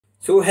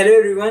So hello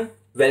everyone,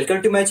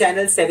 welcome to my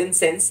channel 7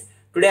 Sense.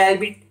 Today I'll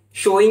be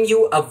showing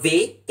you a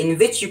way in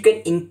which you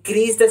can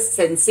increase the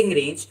sensing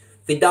range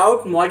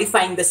without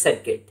modifying the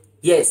circuit.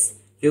 Yes,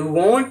 you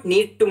won't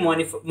need to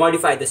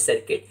modify the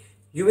circuit.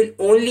 You will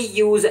only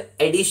use an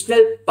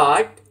additional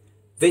part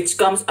which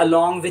comes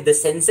along with the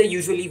sensor.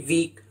 Usually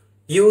we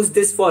use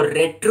this for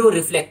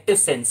retroreflective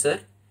sensor,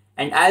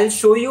 and I'll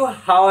show you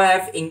how I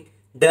have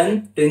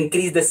done to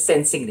increase the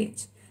sensing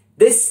range.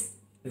 This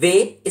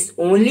way is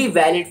only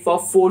valid for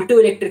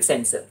photoelectric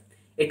sensor.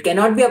 It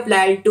cannot be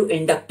applied to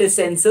inductive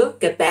sensor,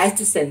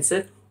 capacitive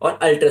sensor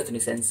or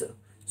ultrasonic sensor.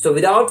 So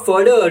without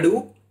further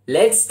ado,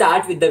 let's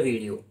start with the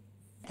video.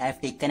 I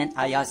have taken an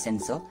IR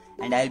sensor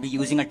and I will be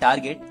using a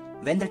target.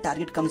 When the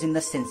target comes in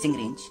the sensing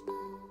range,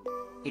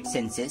 it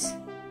senses.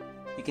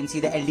 You can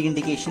see the LED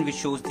indication which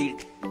shows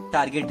the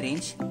target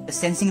range. The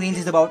sensing range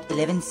is about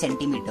 11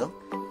 centimeter.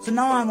 So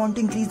now I want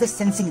to increase the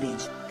sensing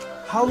range.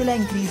 How will I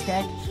increase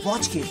that?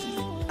 Watch carefully.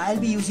 I'll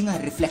be using a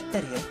reflector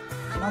here.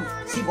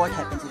 Now see what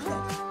happens is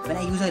that when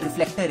I use a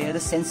reflector here, the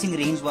sensing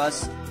range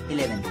was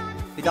 11.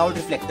 Without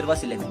reflector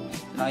was 11.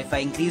 Now if I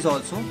increase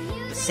also,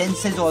 the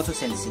sensor is also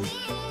sensing.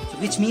 So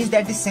which means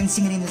that the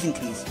sensing range is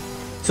increased.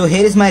 So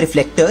here is my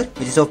reflector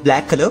which is of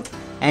black color,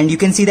 and you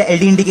can see the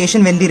LED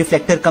indication when the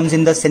reflector comes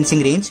in the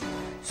sensing range.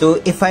 So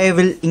if I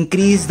will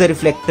increase the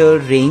reflector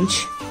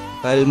range,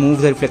 I'll move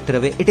the reflector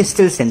away, it is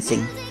still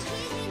sensing.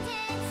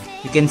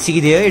 You can see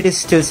there it is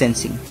still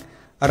sensing.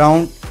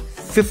 Around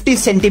 50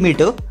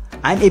 centimeter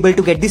I am able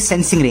to get this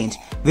sensing range,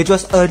 which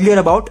was earlier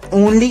about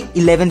only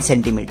 11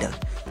 centimeter.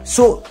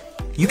 So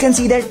you can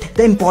see that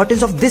the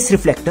importance of this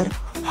reflector,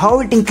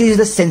 how it increases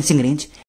the sensing range.